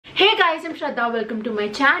I'm Shradha, welcome to my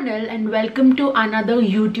channel and welcome to another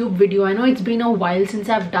YouTube video. I know it's been a while since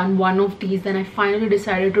I've done one of these and I finally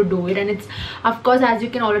decided to do it, and it's, of course, as you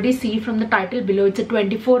can already see from the title below, it's a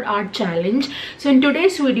 24-hour challenge. So in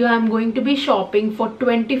today's video I'm going to be shopping for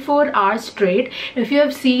 24 hours straight. If you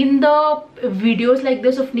have seen the videos like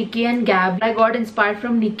this of Nikki and Gabby, I got inspired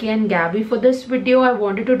from Nikki and Gabby for this video. I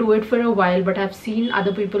wanted to do it for a while, but I've seen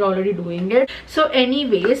other people already doing it. So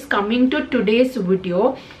anyways, coming to today's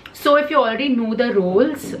video, so if you already know the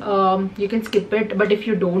rules, you can skip it, but if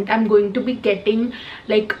you don't, I'm going to be getting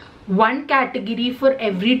like one category for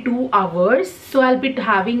every 2 hours. So I'll be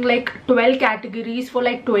having like 12 categories for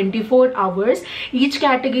like 24 hours. Each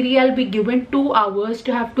category I'll be given 2 hours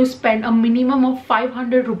to have to spend a minimum of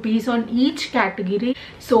 500 rupees on each category.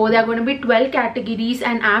 So there are going to be 12 categories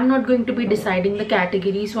and I'm not going to be deciding the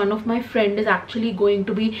categories. One of my friend is actually going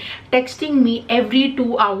to be texting me every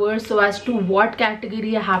 2 hours so as to what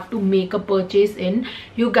category I have to make a purchase in.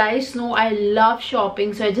 You guys know I love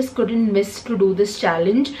shopping, so I just couldn't miss to do this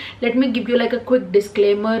challenge. Let me give you like a quick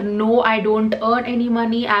disclaimer. No, I don't earn any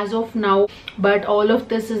money as of now, but all of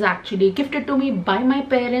this is actually gifted to me by my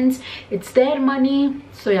parents. It's their money.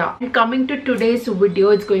 So yeah, and coming to today's video,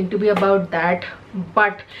 it's going to be about that.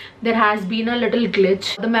 But there has been a little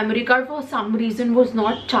glitch. The memory card for some reason was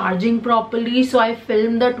not charging properly, so I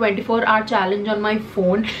filmed the 24-hour challenge on my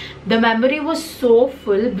phone. The memory was so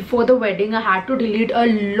full before the wedding, I had to delete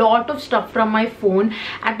a lot of stuff from my phone,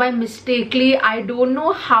 and by mistakenly, I don't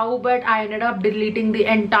know how, but I ended up deleting the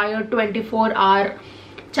entire 24-hour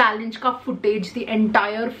challenge ka footage. The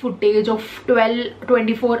entire footage of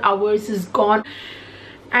 24 hours is gone.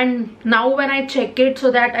 And now when I check it so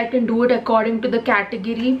that I can do it according to the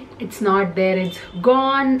category, it's not there, it's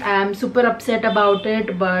gone. I'm super upset about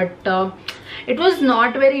it, but it was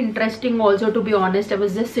not very interesting also, to be honest. I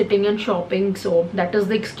was just sitting and shopping, so that is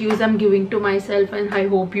the excuse I'm giving to myself, and I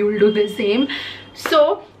hope you'll do the same.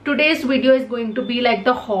 So today's video is going to be like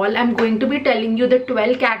the haul. I'm going to be telling you the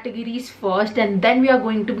 12 categories first, and then we are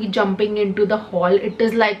going to be jumping into the haul. It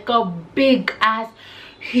is like a big ass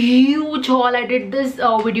huge haul. I did this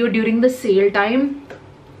video during the sale time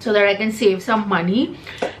so that I can save some money.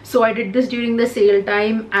 So I did this during the sale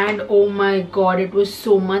time, and oh my god, it was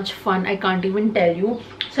so much fun, I can't even tell you.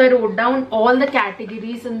 So I wrote down all the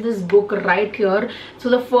categories in this book right here. So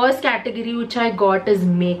the first category which I got is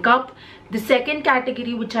makeup. The second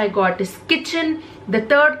category which I got is kitchen. The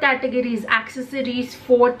third category is accessories.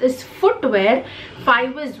 Fourth is footwear.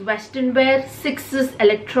 5 is western wear. 6 is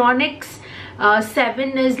electronics.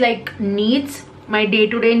 7 is like needs, my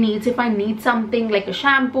day-to-day needs. If I need something like a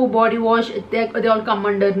shampoo, body wash, they all come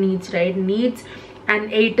under needs, right? Needs.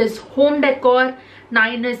 And 8 is home decor.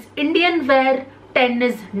 9 is Indian wear. 10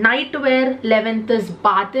 is nightwear. 11th is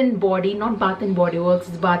bath and body, not Bath and Body Works,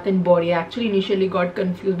 it's Bath and Body. I actually initially got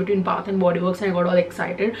confused between Bath and Body Works and I got all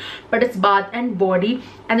excited, but it's Bath and Body.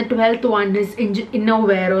 And the 12th one is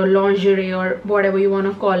innerwear or lingerie or whatever you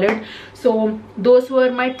want to call it. So those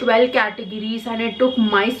were my 12 categories, and I took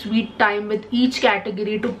my sweet time with each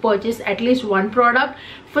category to purchase at least one product.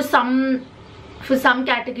 For some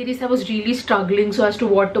categories I was really struggling so as to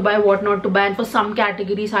what to buy, what not to buy, and for some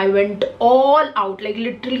categories I went all out, like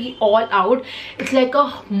literally all out. It's like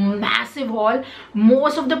a massive haul.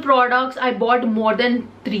 Most of the products I bought more than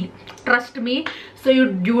 3, trust me. So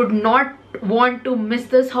you would not want to miss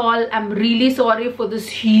this haul. I'm really sorry for this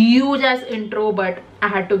huge ass intro, but I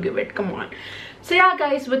had to give it, come on. So yeah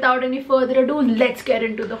guys, without any further ado, let's get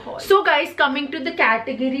into the haul. So guys, coming to the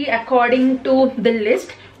category according to the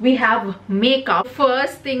list, we have makeup.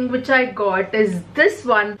 First thing which I got is this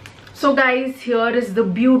one. So guys, here is the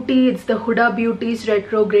beauty. It's the Huda Beauty's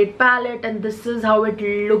Retrograde palette, and this is how it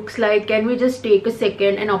looks like. Can we just take a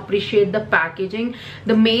second and appreciate the packaging?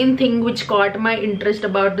 The main thing which caught my interest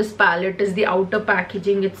about this palette is the outer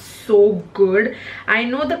packaging. It's so good. I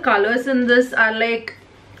know the colors in this are like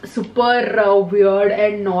super weird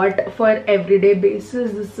and not for everyday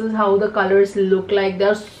basis. This is how the colors look like.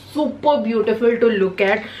 They're super beautiful to look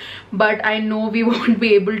at, but I know we won't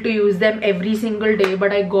be able to use them every single day,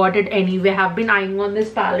 but I got it anyway. I've been eyeing on this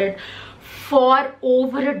palette for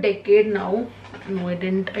over a decade now. No, I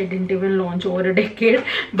didn't even launch over a decade,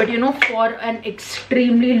 but you know, for an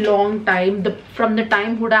extremely long time. From the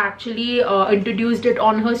time Huda actually introduced it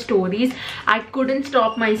on her stories, I couldn't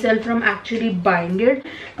stop myself from actually buying it.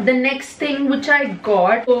 The next thing which I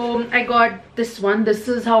got, I got this one. This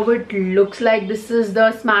is how it looks like. This is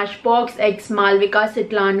the Smashbox x Malvika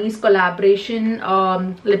Sitlani's collaboration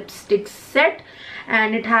lipstick set.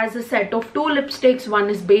 and it has a set of 2 lipsticks. One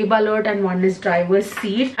is Babe Alert and one is Driver's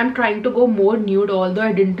Seat. I'm trying to go more nude, although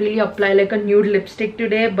I didn't really apply like a nude lipstick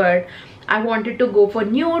today, but I wanted to go for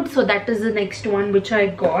nude, so that is the next one which I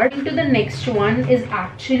got. Into the next one is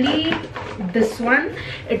actually this one.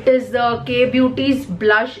 It is the K Beauty's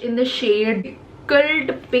blush in the shade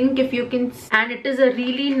pink, if you can, and it is a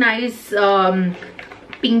really nice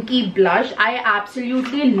pinky blush. I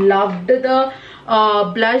absolutely loved the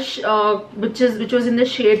blush which was in the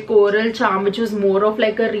shade Coral Charm, which was more of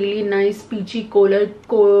like a really nice peachy coral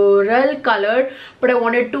color, but I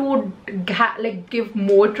wanted to like give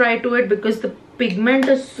more try to it because the pigment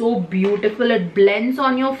is so beautiful. It blends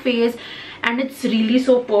on your face and it's really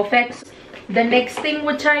so perfect. The next thing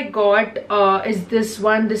which I got is this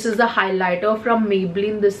one. This is a highlighter from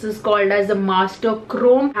Maybelline. This is called as a Master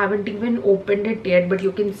Chrome. I haven't even opened it yet, but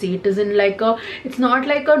you can see it is in like a, it's not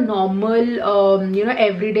like a normal you know,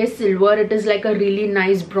 everyday silver. It is like a really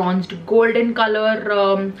nice bronzed golden color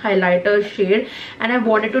highlighter shade, and I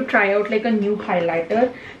wanted to try out like a new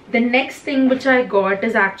highlighter. The next thing which I got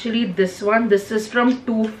is actually this one. This is from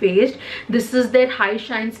Too Faced. This is their High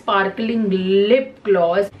Shine Sparkling Lip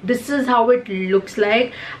Gloss. This is how it looks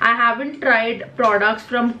like. I haven't tried products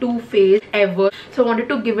from Too Faced ever, so I wanted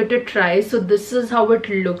to give it a try. So this is how it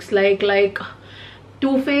looks like. Like,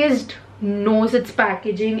 Too Faced knows its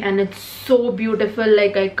packaging and it's so beautiful.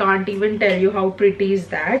 Like, I can't even tell you how pretty is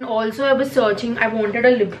that. Also, I was searching, I wanted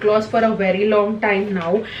a lip gloss for a very long time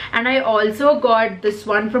now, and I also got this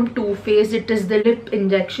one from Too Faced. It is the lip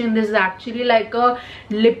injection. This is actually like a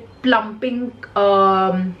lip plumping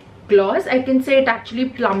gloss. I can say it actually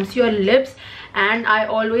plumps your lips, and I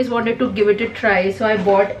always wanted to give it a try, so I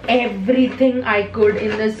bought everything I could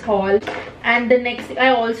in this haul. And the next thing, I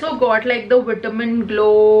also got like the Vitamin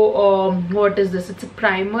Glow, what is this? It's a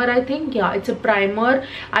primer, I think. Yeah, it's a primer.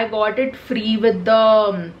 I got it free with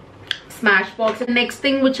the Smashbox. The next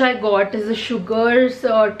thing which I got is the Sugar's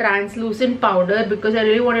translucent powder, because I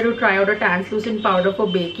really wanted to try out a translucent powder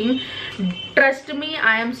for baking. Trust me,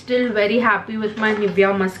 I am still very happy with my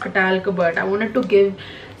Nivea Muscatalc, but I wanted to give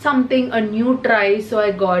something a new try, so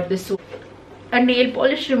I got this one. A nail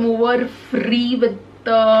polish remover free with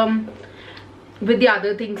the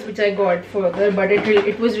other things which I got further, but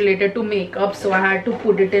it was related to makeup, so I had to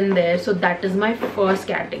put it in there. So that is my first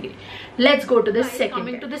category. Let's go to the second.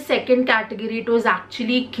 Coming to the second category, it was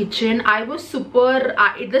actually kitchen. I was super,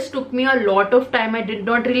 it just took me a lot of time. I did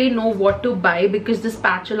not really know what to buy because the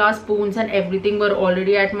spatula, spoons and everything were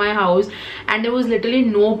already at my house, and there was literally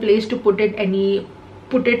no place to put it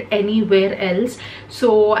anywhere else.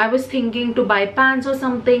 So I was thinking to buy pans or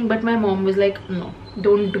something, but my mom was like, no,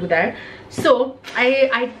 don't do that. So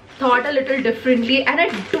I thought a little differently, and I,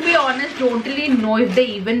 to be honest, don't really know if they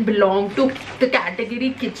even belong to the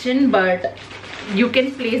category kitchen, but you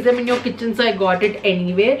can place them in your kitchen, so I got it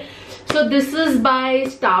anyway. So this is by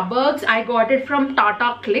Starbucks. I got it from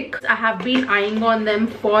Tata Click. I have been eyeing on them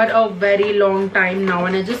for a very long time now,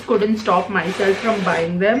 and I just couldn't stop myself from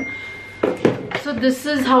buying them. So this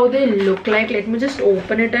is how they look like. Let me just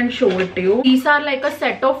open it and show it to you. These are like a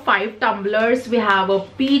set of 5 tumblers. We have a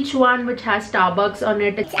peach one which has Starbucks on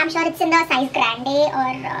it. I'm sure it's in the size grande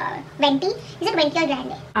or venti. Is it venti or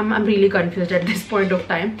grande? I'm really confused at this point of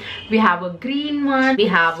time. We have a green one, we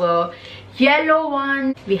have a yellow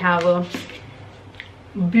one, we have a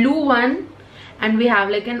blue one, and we have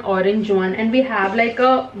like an orange one, and we have like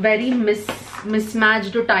a very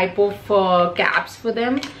mismatched type of caps for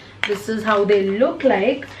them. This is how they look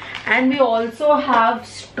like. And we also have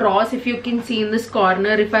straws. If you can see in this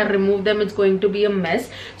corner, if I remove them, it's going to be a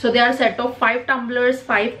mess. So they are a set of 5 tumblers,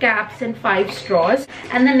 5 caps and 5 straws.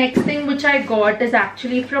 And the next thing which I got is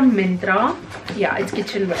actually from Myntra. Yeah, it's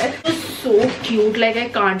kitchenware. It was so cute, like I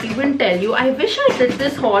can't even tell you. I wish I did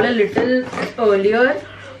this haul a little earlier,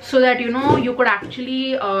 so that, you know, you could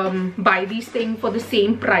actually buy these things for the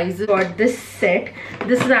same price. Got this set.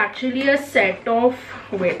 This is actually a set of,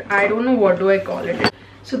 wait, I don't know what do I call it.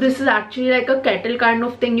 So this is actually like a kettle kind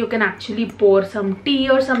of thing. You can actually pour some tea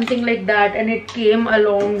or something like that, and it came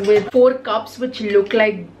along with 4 cups which look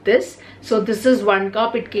like this. So this is 1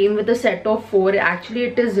 cup. It came with a set of 4. Actually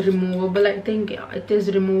it is removable, I think. Yeah, it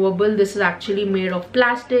is removable. This is actually made of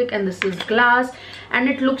plastic and this is glass, and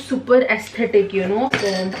it looks super aesthetic, you know.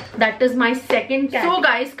 So that is my second category. So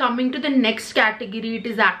guys, coming to the next category, it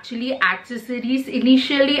is actually accessories.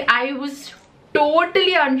 Initially I was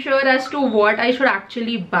totally unsure as to what I should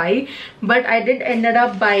actually buy, but I did ended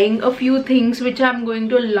up buying a few things which I'm going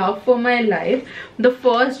to love for my life. The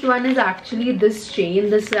first one is actually this chain.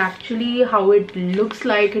 This is actually how it looks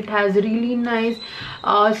like. It has really nice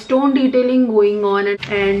stone detailing going on,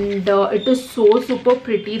 and it is so super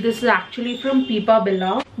pretty. This is actually from Pipa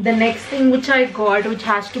Bella. The next thing which I got, which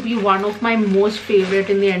has to be one of my most favorite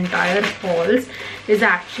in the entire hauls, is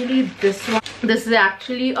actually this one. This is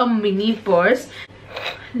actually a mini purse.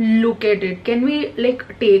 Look at it. Can we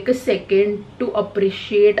like take a second to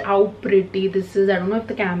appreciate how pretty this is? I don't know if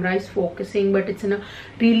the camera is focusing, but it's in a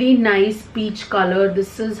really nice peach color.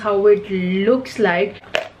 This is how it looks like.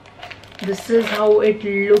 This is how it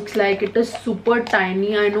looks like. It is super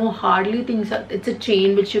tiny. I know hardly thinks it's a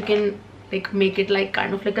chain which you can like make it like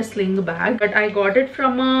kind of like a sling bag, but I got it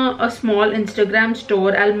from a small Instagram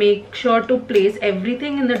store. I'll make sure to place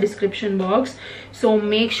everything in the description box, so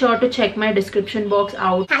make sure to check my description box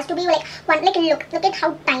out. Has to be like one, like look at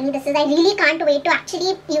how tiny this is. I really can't wait to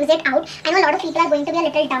actually use it out. I know a lot of people are going to be a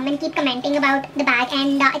little dumb and keep commenting about the bag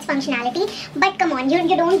and its functionality, but come on, you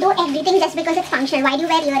don't do everything just because it's functional. Why do you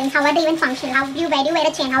wear earrings? How are they even functional? Where do you wear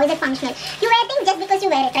a chain? How is it functional? You wear things just because you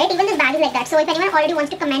wear it, right? Even this bag is like that. So if anyone already wants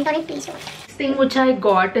to comment on it, please don't. Next thing which I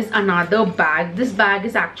got is another bag. This bag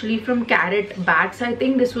is actually from Carrot Bags. I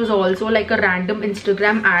think this was also like a random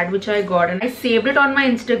Instagram ad which I got, and I saved it on my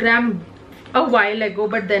Instagram a while ago,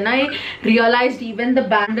 but then I realized even the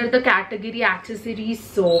bag under the category accessories.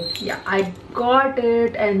 So yeah, I got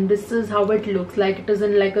it, and this is how it looks like. It is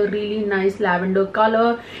in like a really nice lavender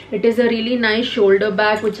color. It is a really nice shoulder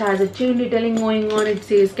bag which has a chain detailing going on. It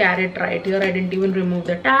says Carrot right here. I didn't even remove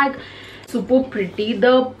the tag. Super pretty.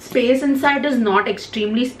 The space inside is not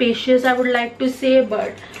extremely spacious, I would like to say,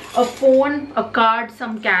 but a phone, a card,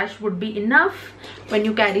 some cash would be enough when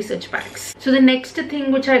you carry such bags. So the next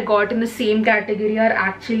thing which I got in the same category are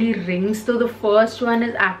actually rings. So the first one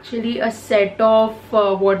is actually a set of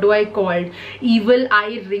what do I call it, evil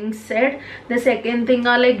eye ring set. The second thing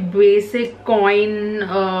are like basic coin,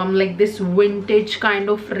 like this vintage kind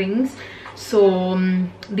of rings. So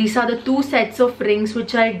these are the two sets of rings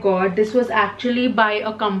which I got. This was actually by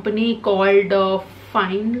a company called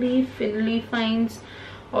Finley Finds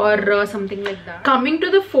or something like that. Coming to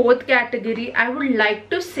the fourth category, I would like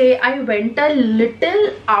to say I went a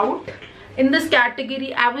little out in this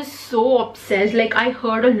category. I was so obsessed. Like, I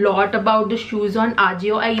heard a lot about the shoes on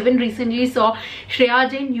Ajio. I even recently saw Shreya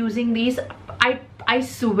Jain using these. I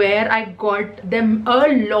swear I got them a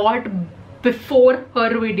lot before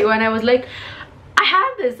her video, and I was like, I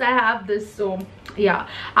have this. So yeah,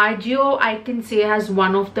 Ajio I can say has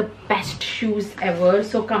one of the best shoes ever.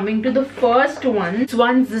 So coming to the first one,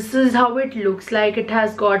 this is how it looks like. It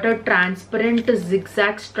has got a transparent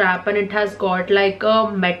zigzag strap, and it has got like a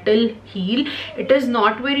metal heel. It is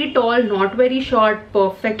not very tall, not very short,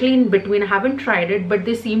 perfectly in between. I haven't tried it, but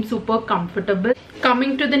they seem super comfortable.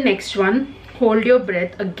 Coming to the next one, hold your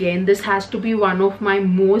breath. Again, this has to be one of my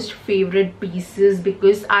most favorite pieces,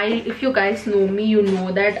 because if you guys know me, you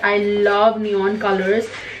know that I love neon colors.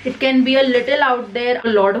 It can be a little out there. A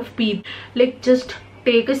lot of people, like, just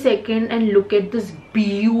take a second and look at this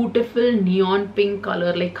beautiful neon pink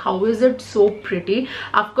color. Like, how is it so pretty?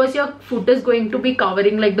 Of course, your foot is going to be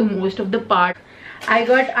covering like the most of the part. I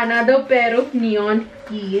got another pair of neon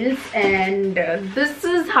heels, and this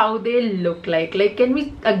is how they look like. Like, can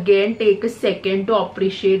we again take a second to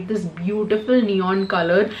appreciate this beautiful neon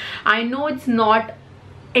color? I know it's not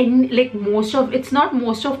like most of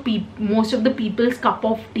the people's cup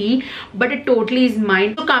of tea, but it totally is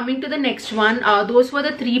mine. So coming to the next one, those were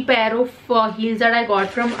the 3 pair of heels that I got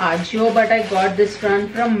from Ajio, but I got this one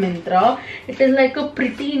from Myntra. It is like a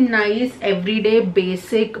pretty nice everyday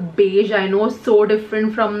basic beige. I know, so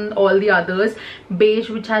different from all the others. Beige,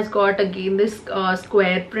 which has got again this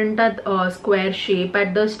square print at square shape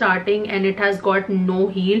at the starting, and it has got no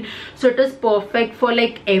heel, so it is perfect for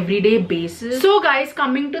like everyday basis. So guys,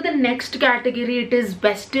 coming to the next category, it is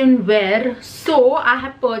western wear. So I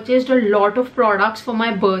have purchased a lot of products for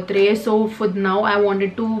my birthday, so for now I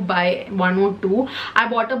wanted to buy 1 or 2. I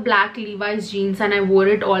bought a black Levi's jeans, and I wore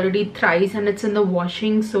it already thrice, and it's in the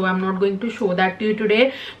washing, so I'm not going to show that to you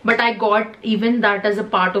today, but I got even that as a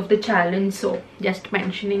part of the challenge, so just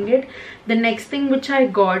mentioning it. The next thing which I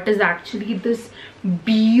got is actually this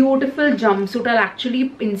beautiful jumpsuit. I'll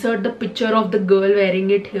actually insert the picture of the girl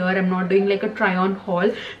wearing it here. I'm not doing like a try on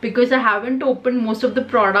haul because I haven't opened most of the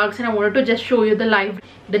products, and I wanted to just show you the live.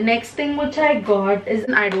 The next thing which I got is,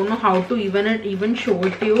 I don't know how to even show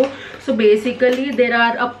it to you. So basically there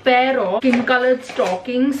are a pair of skin colored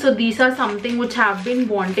stockings. So these are something which I've been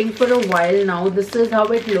wanting for a while now. This is how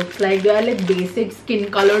it looks like. They are like basic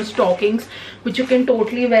skin colored stockings which you can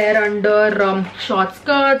totally wear under short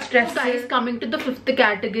skirts, dresses. Guys, coming to the fifth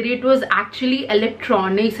category. It was actually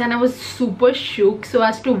electronics, and I was super shook so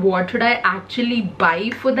as to what should I actually buy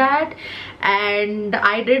for that. And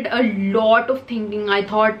I did a lot of thinking. I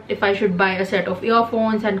thought if I should buy a set of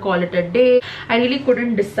earphones and call it a day. I really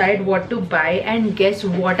couldn't decide what to buy, and guess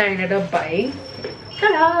what I ended up buying?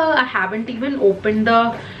 Ta-da! I haven't even opened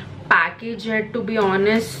the package yet, to be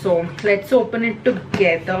honest, so let's open it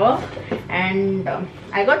together. And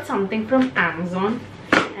I got something from Amazon,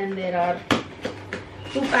 and there are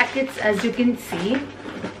 2 packets as you can see.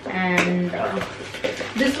 And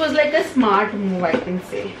this was like a smart move, I can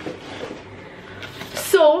say.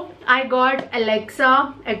 So I got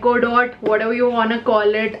Alexa, Echo Dot, whatever you want to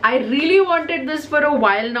call it. I really wanted this for a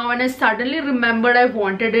while now, and I suddenly remembered I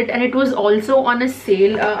wanted it, and it was also on a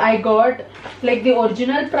sale. I got, like, the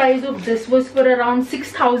original price of this was for around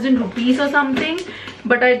 6,000 rupees or something,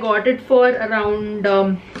 but I got it for around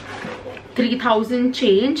 3,000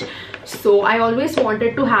 change. So I always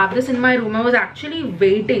wanted to have this in my room. I was actually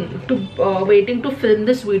waiting to film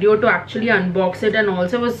this video to actually unbox it, and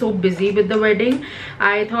also I was so busy with the wedding.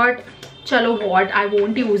 I thought, chalo what, I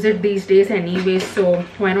won't use it these days anyway, so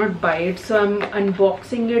why not buy it? So I'm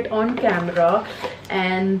unboxing it on camera,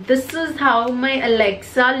 and this is how my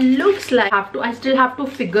Alexa looks like. I still have to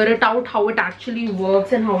figure it out how it actually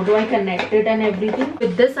works and how do I connect it and everything.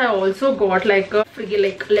 With this I also got like a free,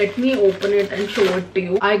 like, let me open it and show it to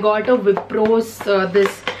you. I got a Wipro's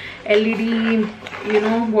this LED, you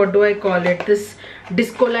know, what do I call it, this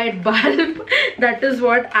disco light bulb. That is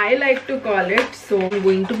what I like to call it. So I'm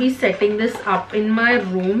going to be setting this up in my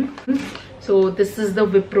room. So this is the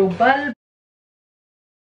Wipro bulb.